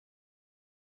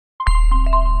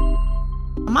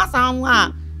妈桑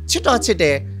啊，吃到吃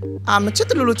的啊，没吃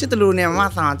的路呢，妈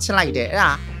桑吃来的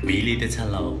啊。米里的产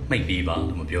老没必吧，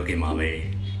我们不要给马尾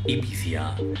，EPC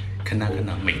啊，看那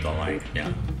没多玩呀。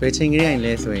被青年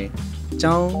来说，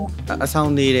将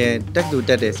上年的得度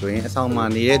得的说，上嘛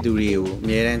年的度了，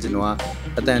别人就话，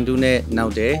但度呢闹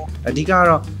的，第个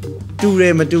咯，度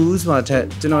了没度说他，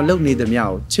就那六年的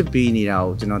苗，七ปี你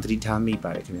了，就那第他米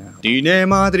吧的怎么样？第年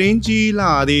马丁基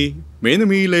拉的，没那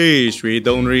米嘞水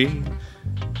东瑞，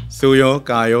所有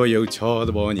加油有巧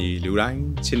的帮你留来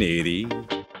吃你的。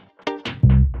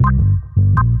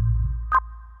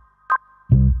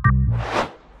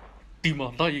ဒီမှာ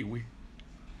တိုက်ဝေး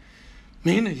မ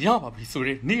င်းနဲ့ရပါပြီဆို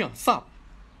ရဲနေရစ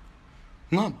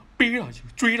ငါမှပေးတာယူ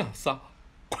ကျွေးတာစား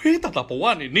ခွေးတတဘဝ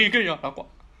နဲ့နေကြရတာကွာ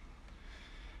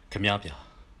ခမဗျာ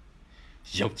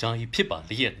ယောက်ျားကြီးဖြစ်ပါ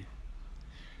လျက်နဲ့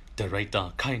ဒါရိုက်တာ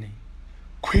ခိုင်းနေ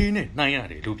ခွေးနဲ့နှိုင်းရ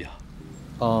တယ်လို့ဗျာ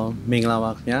မင်္ဂလာ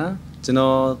ပါခင်ဗျာကျွန်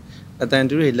တော်အတန်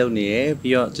တူတွေလုံနေရ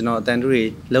ပြီးတော့ကျွန်တော်အတန်တူတွေ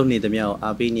လုံနေသမျှကို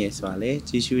အားပေးနေဆိုတာလေ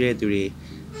ကြီးစုတဲ့သူတွေ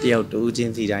တယောက်တူးချ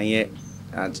င်းစီတိုင်းရဲ့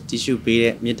တီရှူပေး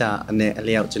တဲ့မြစ်တာနဲ့အ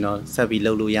လျောက်ကျွန်တော်ဆက်ပြီး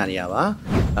လှုပ်လို့ရနေရပါ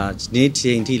ဒီနေ့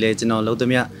ချိန်ထိလည်းကျွန်တော်လှုပ်သ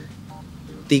မျှ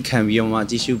တိခံပြီးတော့မှ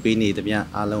တီရှူပေးနေသမျှ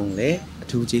အားလုံးလည်းအ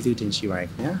ထူးကျေးဇူးတင်ရှိပါတယ်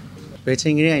ခင်ဗျာဘယ်ချိ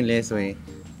န်ကလေးလဲဆိုရင်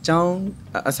ကျောင်း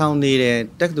အဆောင်နေတဲ့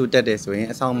တက်တူတက်တယ်ဆိုရင်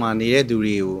အဆောင်မှာနေတဲ့သူ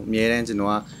တွေကိုအများတန်းကျွန်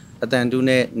တော်ကအတန်တူး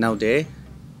နဲ့နောက်တယ်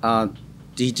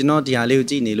ဒီကျွန်တော်ဒီဟာလေးကို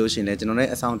ကြည့်နေလို့ရှင်လဲကျွန်တော်လ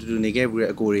ည်းအဆောင်တူတူနေခဲ့ပြီးတဲ့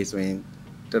အကိုတွေဆိုရင်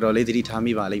တော်တော်လေးသတိထား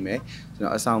မိပါလိမ့်မယ်ကျွန်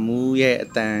တော်အဆောင်မူးရဲ့အ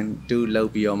တန်တူလောက်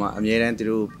ပြီးတော့မှအများတန်းသူ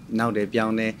တို့နောက်တယ်ပြော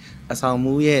င်းတယ်အဆောင်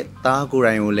မူးရဲ့သားကိုယ်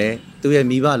တိုင်ကိုလည်းသူ့ရဲ့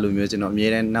မိဘလိုမျိုးကျွန်တော်အ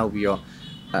များတန်းနောက်ပြီးတော့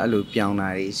အဲ့လိုပြောင်းတာ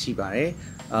တွေရှိပါတယ်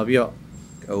ပြီးတော့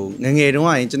ဟိုငငယ်တုန်း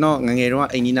ကရင်ကျွန်တော်ငငယ်တုန်းက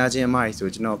အိမ်နီးနားချင်းအမကြီးဆို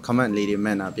ကျွန်တော် comment လေးတွေမှ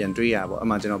န်တာပြန်တွေးရပါပေါ့အ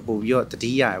မှကျွန်တော်ပို့ပြီးတော့တ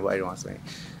တိရရပေါ့အဲ့တော့ဆိုရင်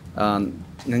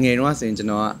ငငယ်တုန်းကဆိုရင်ကျွန်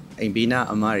တော်ကအိမ်ဘေးနား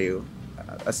အမတွေကို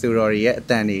အစူတော်ရဲ့အ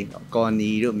တန်တွေကော်နီ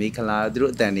တို့မိခလာ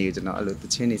တို့အတန်တွေကိုကျွန်တော်အဲ့လိုတ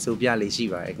ချင်းတွေစိုးပြလေးရှိ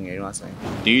ပါတယ်ငယ်တော့ဆိုရင်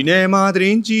ဒီနေ့မာတ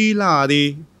င်ကြီးလာသည်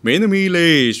မင်းသမီး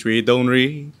လေးရွှေတုံတွေ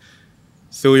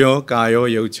ဆိုရောကာရော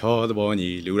ရုပ်ချောသဘောညီ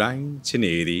လူတိုင်းချစ်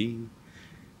နေသည်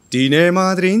ဒီနေ့မာ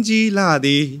တင်ကြီးလာသ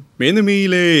ည်မင်းသမီး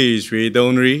လေးရွှေတုံ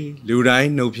တွေလူတိုင်း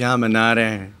နှုတ်ဖျားမနာ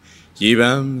တဲ့ရေပ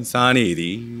န်းစားနေသ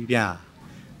ည်ဗျ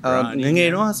ငငယ်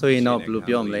တော့ဆိုရင်တော့ဘယ်လို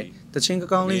ပြောမလဲတချင်း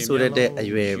ကောင်းလေးဆိုတဲ့အ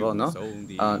ရွယ်ပေါ့နော်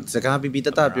စကားပြပြတ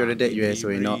တပြောရတဲ့အရွယ်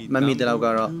ဆိုရင်တော့မမီတလောက်က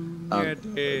တော့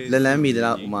လက်လန်းမီတ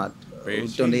လောက်ဟိုမှာ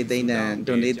တွန်လေးသိန်းတန်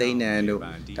တို့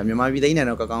ဒါမြန်မာပြည်သိန်းတန်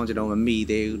တော့ကောင်းကျွန်တော်မမီ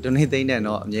သေးဘူးတွန်လေးသိန်းတန်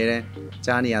တော့အများတန်း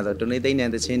ကြားနေရဆိုတွန်လေးသိန်းတန်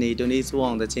တချင်းတွေတွန်လေးစိုး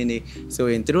အောင်တချင်းတွေဆို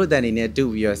ရင်သူတို့တန်နေနဲ့တူ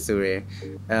ပြီးတော့ဆိုရယ်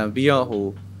ပြီးတော့ဟို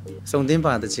စုံတင်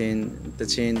ပါတချင်း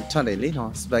ထွက်တယ်လေ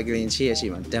နော် sparkling ချီရရှိ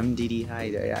မှာ dam dd high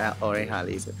တဲ့အဲ့ orange ဟာ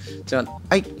လေးဆိုကျွန်တော်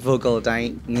အဲ့ vocal တိုင်း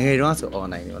ငယ်တော့ဆို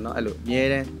online တယ်ပေါ့နော်အဲ့လိုအများ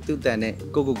တန်းသူ့တန်နဲ့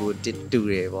ကိုတူ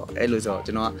တယ်ပေါ့အဲ့လိုဆို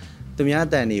ကျွန်တော်ကသူများ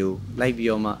တန်တွေကိုလိုက်ပြီး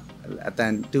တော့မှအတ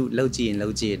န်တူလောက်ကြည့်ရင်နေ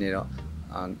တော့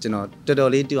ကျွန်တော်တော်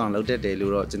တော်လေးတူအောင်လုပ်တတ်တယ်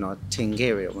လို့တော့ကျွန်တော်ထင်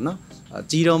ခဲ့ပဲပေါ့နော်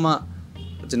ကြီးတော့မှ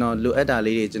ကျွန်တော်လိုအပ်တာ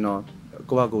လေးတွေကျွန်တော်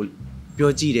ကိုယ့်ဘက်ကို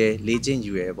ပြောကြည့်တယ်လေ့ကျင့်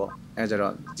ယူရပေါ့အဲကြ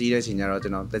တော့ကြီးတဲ့ချိန်ကျတော့ကျွ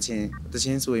န်တော်တချ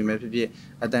င်းဆိုရင်ပဲဖြစ်ဖြစ်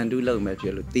အတန်တူလုပ်မယ်ဖြ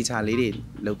စ်လို့တေချာလေးတွေ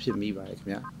လုပ်ဖြစ်မိပါတယ်ခင်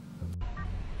ဗျာ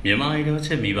မြန်မာပြည်တော့ချ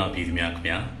က်မိပါပြီခင်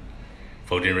ဗျာ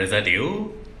voting result တွေကို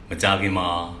မကြခင်မှာ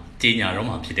ကြီးညာတော့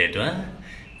မှဖြစ်တဲ့အတွက်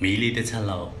မီလီတစ်ချက်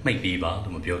လောက်မှိတ်ပြီးပါ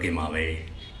လို့မပြောခင်မှာပဲ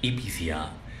EPC က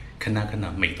ခဏ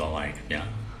မှိတ်သွားပါတယ်ခင်ဗျာ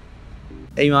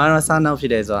အိမ်မှာတော့စားနောက်ဖြ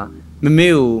စ်တယ်ဆိုတာမမေ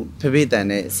ကိုဖေတန်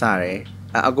နဲ့စတယ်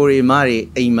အကိုရီမတွေ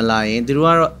အိမ်မလာရင်သူတို့က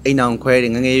တော့အိမ်အောင်ခွဲတ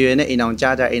ယ်ငငယ်ရွယ်နဲ့အိမ်အောင်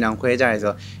ကြားအိမ်အောင်ခွဲကြရ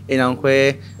ဆိုအိမ်အောင်ခွဲ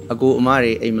အကိုအမ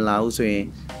တွေအိမ်မလာဘူးဆိုရင်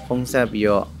ဖုန်းဆက်ပြီး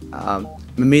တော့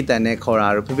မမေတန်နဲ့ခေါ်တာ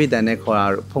တို့ဖေတန်နဲ့ခေါ်တာ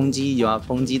တို့ဖုန်းကြီး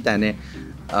တန်နဲ့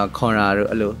ခေါ်တာတို့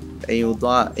အဲ့လိုအိမ်ကို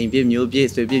သွားအိမ်ပြည့်မျိုးပြည့်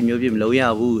ဆွေပြည့်မျိုးပြည့်မလုပ်ရ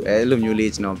ဘူးအဲ့လိုမျိုး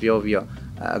လေးကျွန်တော်ပြောပြီးတော့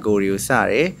အကိုရီကိုစ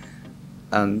တယ်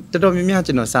တော်တော်များများ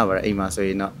ကျွန်တော်စပါတယ်အိမ်မှာဆိုရ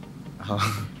င်တော့ဟု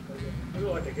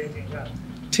တ်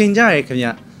ထင်ကြရခင်ဗျ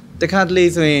တခါတလေ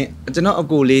ဆိုရင်ကျွန်တော်အ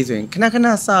ကိုလေးဆိုရင်ခဏ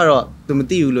စတော့သူမ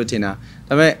သိဘူးလို့ထင်တာ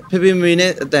ဒါပေမဲ့ဖေမေ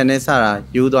နဲ့အတန်နဲ့စတာ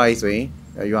ရိုးသွားပြီဆိုရင်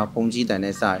ရွာဖုန်ကြီးတန်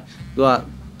နဲ့စတယ်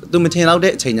သူမထင်တော့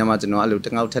တဲ့အချိန်ကျမှကျွန်တော်အဲ့လိုတ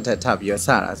ငေါက်ထပ်ထပ်ပြီးတော့စ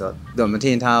တာဆိုတော့သူမထ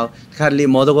င်ထားတခါတလေ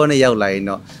မော်တော်ကောနဲ့ရောက်လာရင်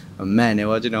တော့မှန်တယ်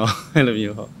ဗောကျွန်တော်အဲ့လို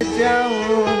မျိုးဟုတ်ကြောင်း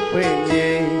ဝိညာ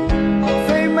ဉ်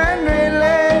စိတ်မနှွေ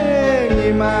လဲညီ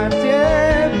မကျဲ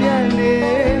ပြန်နေ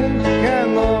ခံ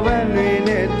ကိုပဲနေ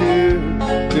နဲ့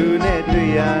သူနဲ့တွေ့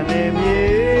ရနေမြေ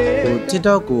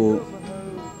TikTok ကို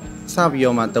စပြီး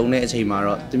တော့မှတုံးတဲ့အချိန်မှာ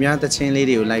တော့သူများတချင်းလေး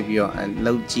တွေကိုလိုက်ပြီးတော့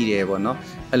လောက်ကြည့်တယ်ပေါ့နော်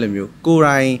အဲ့လိုမျိုးကိုယ်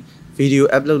တိုင်ဗီဒီယို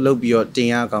upload လုပ်ပြီးတော့တင်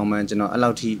ရအောင်မှကျွန်တော်အဲ့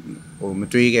လောက်ထိဟိုမ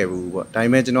တွေးခဲ့ဘူးပေါ့ဒါပေ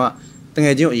မဲ့ကျွန်တော်ကတက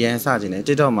ယ်ချင်းအရင်စကျင်တယ်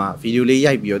TikTok မှာဗီဒီယိုလေး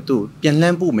ရိုက်ပြီးတော့သူ့ပြန်လှ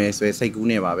မ်းပို့မယ်ဆိုရယ်စိတ်ကူး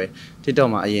နေပါပဲ TikTok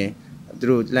မှာအရင်သူ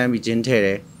တို့လှမ်းပြီးကျင်းထည့်တ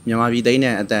ယ်မြန်မာပြည်သိန်း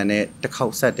နဲ့အတန်နဲ့တစ်ခေါ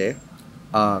က်ဆက်တယ်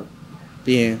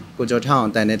ပြီးရင်ကိုကျော်ထောင်း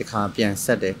တန်တဲ့တခါပြန်ဆ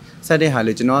က်တဲ့ဟာ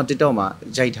လေကျွန်တော် TikTok မှာ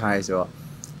ရိုက်ထားရဲဆိုတော့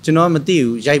ကျွန်တော်မသိ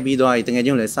ဘူးရိုက်ပြီးသွားပြီတကယ်ချ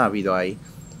င်းလည်းစပြီးသွားပြီ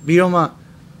ပြီးတော့မှ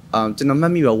ကျွန်တော်မှ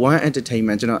တ်မိပါ One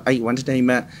Entertainment ကျွန်တော်အဲ့ One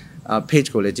Entertainment page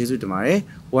ကိုလည်းကျေးဇူးတင်ပါတယ်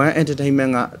One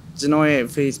Entertainment ကကျွန်တော်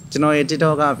ရဲ့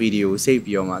TikTok က video ကို save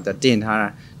ပြီးတော့မှတင်ထား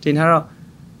တော့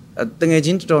တကယ်ချ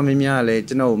င်းတော်တော်များများလည်း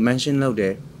ကျွန်တော် mention လုပ်တ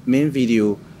ယ် main video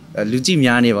လူကြည့်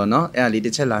များနေပါတော့အဲ့ဒါလေးတ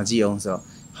စ်ချက်လာကြည့်အောင်ဆိုတော့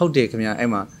ဟုတ်တယ်ခင်ဗျာအဲ့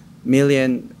မှာ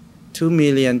million 2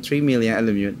 million 3 million အဲ့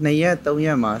လိုမျိုး2ရက်3ရ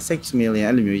က်မှာ6 million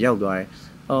အဲ့လိုမျိုးရောက်သွားတယ်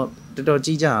တော်တော်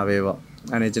ကြီးကြတာပဲပေါ့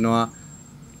အဲ့ဒါကျွန်တော်က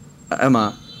အဲ့မှာ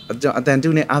အတန်တူ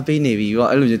နဲ့အားပေးနေပြီပေါ့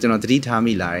အဲ့လိုမျိုးကျွန်တော်သတိထား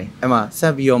မိလာတယ်အဲ့မှာဆ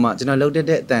က်ပြီးတော့မှကျွန်တော်လှုပ်တဲ့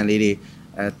အတန်လေးတွေ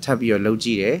ထပ်ပြီးတော့လှုပ်ကြ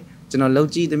ည့်တယ်ကျွန်တော်လှုပ်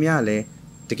ကြည့်သမျှလည်း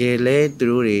တကယ်လဲသူ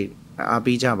တို့တွေအား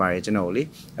ပေးကြပါတယ်ကျွန်တော်ကိုလေ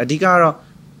အဓိကတော့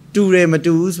တူတယ်မ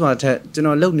တူဘူးဆိုတာထက်ကျွန်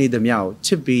တော်လှုပ်နေသမျှကိုချ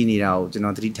စ်ပေးနေတာကိုကျွန်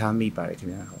တော်သတိထားမိပါတယ်ခင်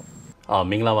ဗျာဟုတ်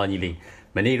မင်္ဂလာပါညီလေး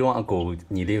မနေ့တော့အကို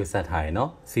ညီလေးကိုဆက်ထားရယ်နော်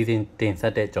စီစဉ်တင်ဆ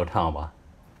က်တဲ့ကြော်ထောင်းပါ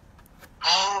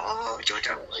ကြော်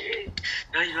ထောင်း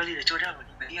နော်ညီလေးကြော်ထောင်း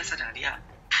မနေ့ကဆက်တာလေးက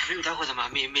မေကိုတောက်ခေါ်စမှာ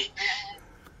မေဟ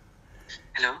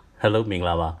ယ်လိုမင်္ဂ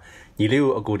လာပါညီလေး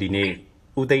ကိုအကိုဒီနေ့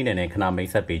ဦးသိန်းတယ်နဲ့ခဏမိတ်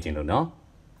ဆက်ပေးခြင်းလို့နော်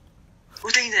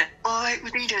ဦးသိန်းတယ်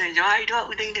ဦးသိန်းတယ်ညာအဲ့တော့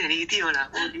ဦးသိန်းတယ်လေးသိရလား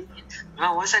ဟုတ်ဒီငါ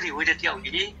WhatsApp တွေဝေးတဲ့တယောက်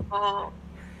ကြီးဟ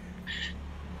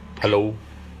ယ်လို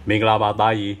မင်္ဂလာပါ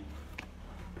သားကြီး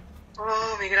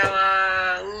မင်္ဂလာပါ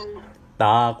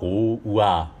တာကိုဦးက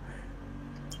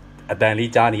အတန်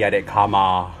လေးကြားနေရတဲ့ခါမှာ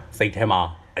စိတ်ထဲမှာ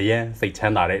အရင်စိတ်ချ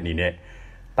မ်းသာတဲ့အနေနဲ့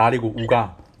တားလေးကိုဦးက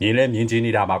မြင်လဲမြင်ချင်း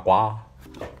နေတာပါကွာ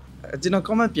ကျွန်တော်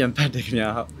comment ပြန်ဖတ်တယ်ခင်ဗျာ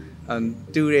ဟုတ်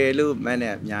တူတယ်လို့မှန်း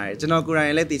နေများတယ်ကျွန်တော်ကိုယ်တိုင်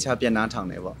လည်းတေချာပြန်နားထောင်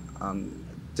တယ်ပေါ့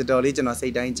တော်တော်လေးကျွန်တော်စိ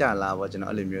တ်တိုင်းကြလာပေါ့ကျွန်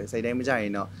တော်အဲ့လိုမျိုးစိတ်တိုင်းမကြရ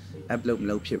င်တော့ upload မ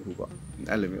လုပ်ဖြစ်ဘူးပေါ့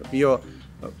အဲ့လိုမျိုးပြီးတော့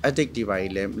addict တွေပါ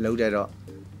ကြီးလည်းမလုပ်တတ်တော့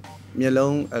မျက်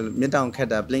လုံးမျက်တောင်ခက်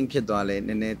တာ blink ဖြစ်သွားလဲန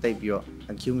ည်းနည်းတိတ်ပြီးတော့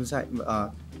cue မဆိုင်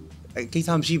ကိစ္စ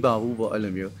မရှိပါဘူးပေါ့အဲ့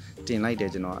လိုမျိုးတင်လိုက်တ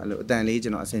ယ်ကျွန်တော်အဲ့လိုအတန်လေးကျွ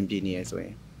န်တော်အဆင်ပြေနေရဆိုရ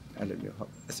င်အဲ့လိုမျိုးဟုတ်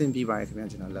အဆင်ပြေပါတယ်ခင်ဗျာ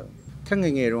ကျွန်တော်လုပ်ခက်င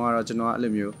ယ်ငယ်တုန်းကတော့ကျွန်တော်အဲ့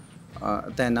လိုမျိုး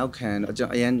အတန်နောက်ခံတော့ကျွန်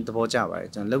တော်အရင်သဘောကျပါတယ်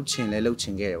ကျွန်တော်လှုပ်ချင်လဲလှုပ်ချ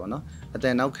င်ခဲ့တယ်ပေါ့နော်အတ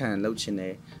န်နောက်ခံလှုပ်ချင်တ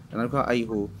ယ်နောက်တစ်ခါအဲ့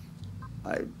ဟို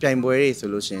ပြိုင်ပွဲတွေဆို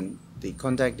လို့ရှင်ဒီ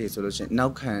contact တွေဆိုလို့ရှင်နော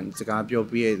က်ခံစကားပြော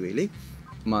ပြရတွေလေ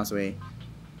ဟိုမှာဆိုရင်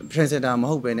presenter မ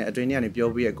ဟုတ်ဘဲနဲ့အတွင်းထဲကနေပြော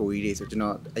ပြရကိုကြီးတွေဆိုကျွန်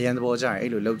တော်အရင်သဘောကျရင်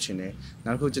အဲ့လိုလှုပ်ချင်တယ်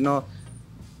နောက်တစ်ခုကျွန်တော်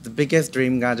the biggest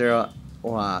dream ကကျတော့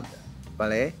ဟိုဟာဗာ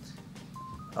လဲ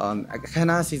အခမ်းအ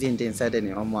နား season တင်ဆက်တဲ့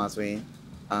နေအောင်မှာဆိုရင်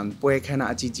ပွဲခမ်းအ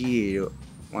နားအကြီးကြီးတွေတို့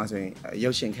ဟိုမှာဆိုရင်ရု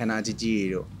ပ်ရှင်ခမ်းအနားအကြီးကြီးတွေ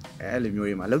တို့အဲ့လိုမျိုး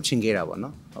တွေမှာလှုပ်ချင်ခဲ့တာပေါ့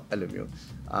နော်ဟုတ်အဲ့လိုမျိုး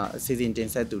season တင်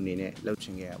ဆက်သူအနေနဲ့လှုပ်ချ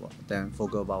င်ခဲ့ရပေါ့အတန်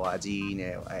focal power အကြီး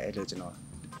နဲ့အဲ့လိုကျွန်တော်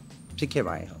ဖြစ်ခဲ့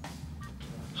ပါတယ်ဟုတ်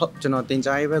ကျွန်တော်တင်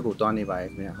ကြားရေးဘက်ကိုတွားနေပါတယ်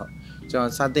ခင်ဗျာဟုတ်ကျွန်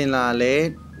တော်စာတင်လာလဲ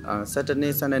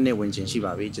12နှစ်ဝင်ချင်းရှိ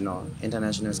ပါပြီကျွန်တော်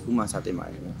international school မှာစာတင်ပါ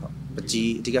တယ်ခင်ဗျာဟုတ်ပကြီး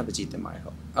အဓိကပကြီးတင်ပါတယ်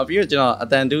ဟုတ်ပြီးတော့ကျွန်တော်အ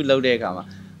တန်တူးလုပ်တဲ့အခါမှာ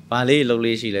ဘာလေးလုပ်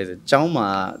လေးရှိလဲဆိုကျောင်းမှာ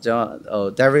ကျွန်တော်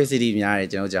ဟို diversity များတယ်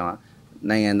ကျွန်တော်ကျောင်းက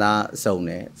နိုင်ငံသားစုံတ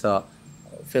ယ်ဆိုတော့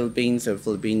Philippines ဆို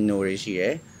Filipino တွေရှိရ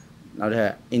ယ်နောက်ထ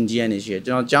ပ် Indian တွေရှိရယ်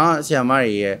ကျွန်တော်ကျောင်းဆရာမ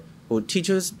တွေရဲ့ဟို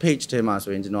teachers page ထဲမှာ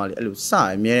ဆိုရင်ကျွန်တော်အဲ့လိုစရ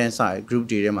အများနဲ့စရ group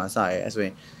တွေထဲမှာစရအဲ့ဆိုရ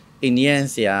င် Indian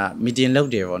ဆရာ meeting လုပ်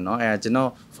တယ်ပေါ့နော်အဲ့ကျွန်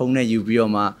တော်ဖုန်းနဲ့ယူပြီး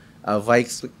တော့မှ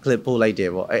voice clip ပို့လိုက်တ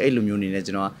ယ်ပေါ့အဲ့လိုမျိုးနေနဲ့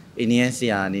ကျွန်တော် Indian ဆ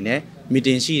ရာအနေနဲ့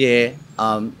meeting ရှိတယ်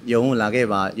ရုံးကိုလာခဲ့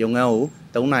ပါရုံးခန်းကို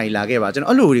3 နာရီလာခဲ့ပါကျွန်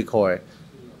တော်အဲ့လိုတွေခေါ်တယ်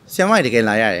ဆရာမတွေတကယ်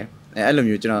လာရတယ်အဲ့လို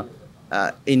မျိုးကျွန်တော်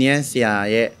Indian ဆရာ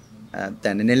ရဲ့တ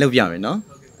န်နည်းနည်းလုပ်ပြမယ်နော်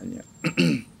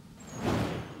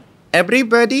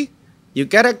Everybody you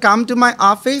gotta come to my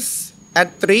office at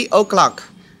 3 o'clock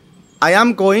I am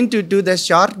going to do the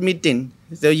short meeting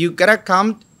so you gotta come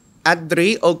at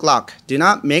 3 o'clock do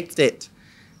not make it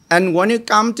and when you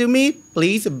come to me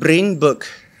please bring book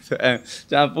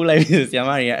ကျွန်တော်ပို့လိုက်ပြီဆရာ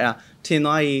မတွေကအဲ့ထင်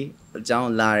သွားကြီးအကြော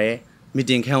င်းလာတယ်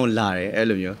meeting ခန်းကိုလာတယ်အဲ့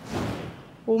လိုမျိုး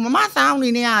ဟိုမမဆောင်နေ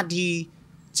နေကဒီ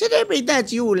ချစ်တဲ့ပိတ်သက်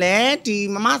ကြီးကိုလည်းဒီ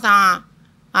မမဆောင်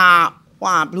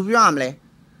ဟွာဘယ်လိုပြောရမလဲ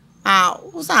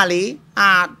ဥစားလေး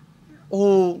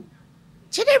ဟို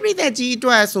ချစ်တဲ့ပိတ်သက်ကြီးအ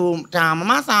တွက်ဆိုဒါမ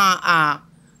မဆောင်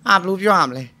ဘယ်လိုပြောရ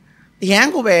မလဲအရန်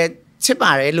ကိုပဲချစ်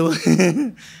ပါတယ်လို့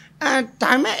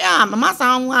ဒါပေမဲ့မမ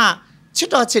ဆောင်ကချစ်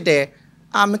တော့ချစ်တယ်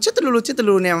မချစ်တယ်လို့ချစ်တယ်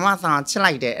လို့နဲ့မမဆောင်ချစ်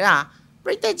လိုက်တယ်အဲ့ဒါ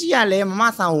ပိတ်သက်ကြီးကလည်းမမ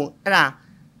ဆောင်အဲ့ဒါ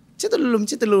ချစ်တယ်လို့မ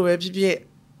ချစ်တယ်လို့ပဲဖြစ်ဖြစ်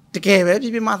တကယ်ပဲဖြ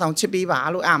စ်ဖြစ်မဆောင်ချစ်ပေးပါ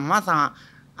လို့မမဆောင်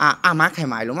မခံ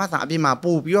ပါလို့မဆောင်အပြင်မှာ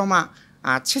ပို့ပြီးတော့မှ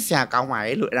ချစ်စရာကောင်းပါ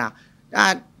လေလို့အဲ့ဒါ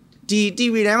ဒီ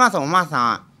TV ထဲမှာဆိုမဆော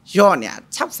င်ရော့နေ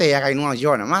60ရာခိုင်နှုန်း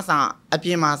ရော့နေမဆောင်အပြ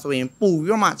င်မှာဆိုရင်ပို့ပြီး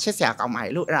တော့မှချစ်စရာကောင်းပါလေ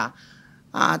လို့အဲ့ဒါ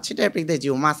ချစ်တဲ့ပိတ်တဲ့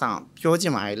ကြီးကိုမဆောင်ပြောချ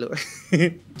င်ပါလေလို့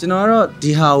ကျွန်တော်ကတော့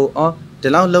ဒီဟာကိုဒီ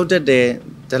လောက်လှုပ်တတ်တယ်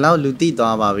ဒီလောက်လူသိ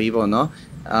သွားပါပြီပေါ့နော်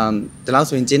ဒီလောက်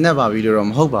ဆိုရင်ကျင်းတတ်ပါပြီလို့တော့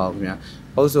မဟုတ်ပါဘူးခင်ဗျာ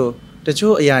ဟုတ်ဆို တ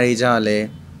ချို့အရာတွေကြလဲ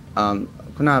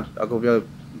ခုနအခုပြော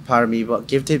ပါရမီပေါ့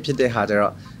gifted ဖြစ်တဲ့ဟာကြ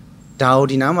တော့ဒါကို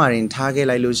ဒီနားမှာရင်ထားခဲ့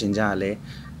လိုက်လို့ရှင်ကြလဲ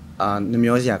နှ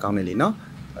မျောစရာကောင်းတယ်လीเนาะ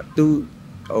သူ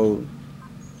ဟို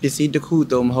ပစ္စည်းတစ်ခု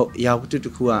တော့မဟုတ်အရာဝတ္ထုတ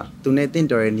စ်ခုကသူနဲ့တင့်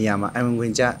တော်တဲ့နေရာမှာအမှန်ဝ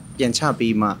င်ကြပြန်ချ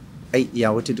ပြီးမှအဲ့အရာ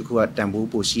ဝတ္ထုတစ်ခုကတန်ဖိုး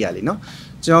ပိုရှိရလीเนาะ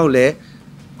ကျွန်တော်လည်း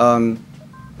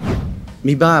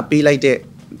မိဘပေးလိုက်တဲ့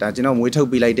ဒါကျွန်တော်မွေးထုတ်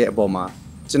ပေးလိုက်တဲ့အပေါ်မှာ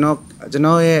ကျွန်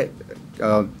တော်ရဲ့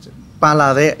ပါလာ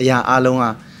တဲ့အရာအလုံးက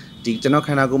ဒီကျွန်တော်ခ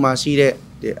န္ဓာကိုယ်မှာရှိတဲ့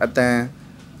အတန်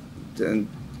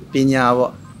ပညာ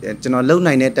ပေါ့ကျွန်တော်လုံ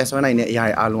နိုင်တဲ့တက်ဆွမ်းနိုင်တဲ့အရာ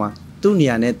တွေအလုံးကသူ့နေ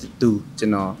ရာနဲ့သူကျွ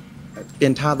န်တော်ပြ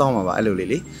င်ထားတော့မှာပါအဲ့လိုလေ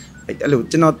အဲ့လို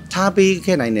ကျွန်တော်ထားပေး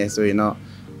ခဲ့နိုင်တယ်ဆိုရင်တော့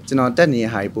ကျွန်တော်တက်နေ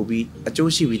တဲ့ဟာတွေပို့ပြီးအ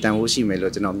ကျိုးရှိပြီးတန်ဖိုးရှိမယ်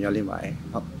လို့ကျွန်တော်မျှော်လင့်ပါတယ်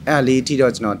ဟုတ်အဲ့ဒါလေးအထိ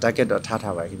တော့ကျွန်တော် target တော့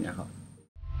ထားပါခင်ဗျာဟုတ်